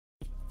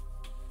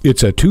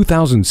It's a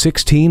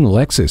 2016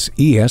 Lexus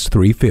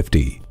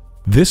ES350.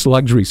 This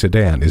luxury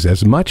sedan is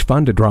as much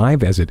fun to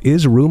drive as it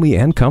is roomy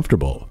and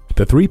comfortable.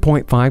 The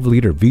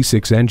 3.5-liter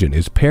V6 engine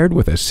is paired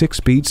with a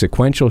 6-speed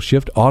sequential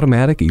shift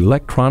automatic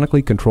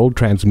electronically controlled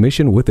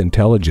transmission with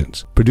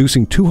intelligence,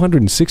 producing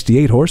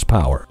 268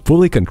 horsepower.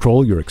 Fully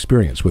control your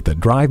experience with the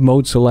Drive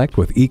Mode Select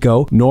with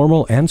Eco,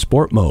 Normal, and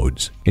Sport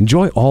modes.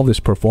 Enjoy all this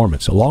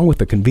performance along with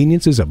the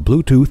conveniences of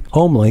Bluetooth,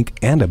 HomeLink,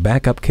 and a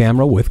backup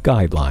camera with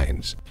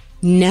guidelines.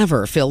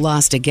 Never feel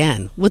lost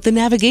again with the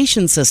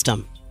navigation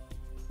system.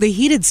 The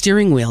heated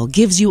steering wheel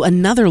gives you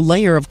another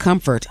layer of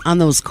comfort on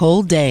those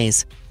cold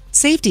days.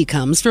 Safety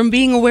comes from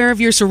being aware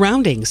of your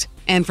surroundings,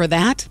 and for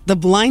that, the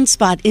blind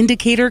spot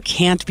indicator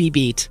can't be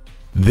beat.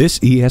 This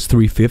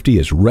ES350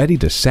 is ready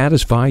to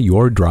satisfy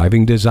your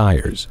driving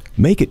desires.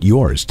 Make it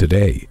yours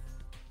today.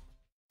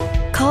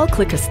 Call,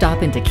 click, or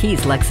stop into Keys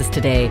Lexus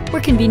today.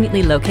 We're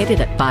conveniently located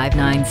at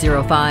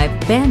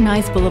 5905 Van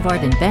Nuys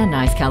Boulevard in Van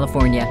Nuys,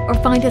 California, or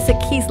find us at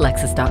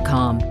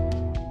keyslexus.com.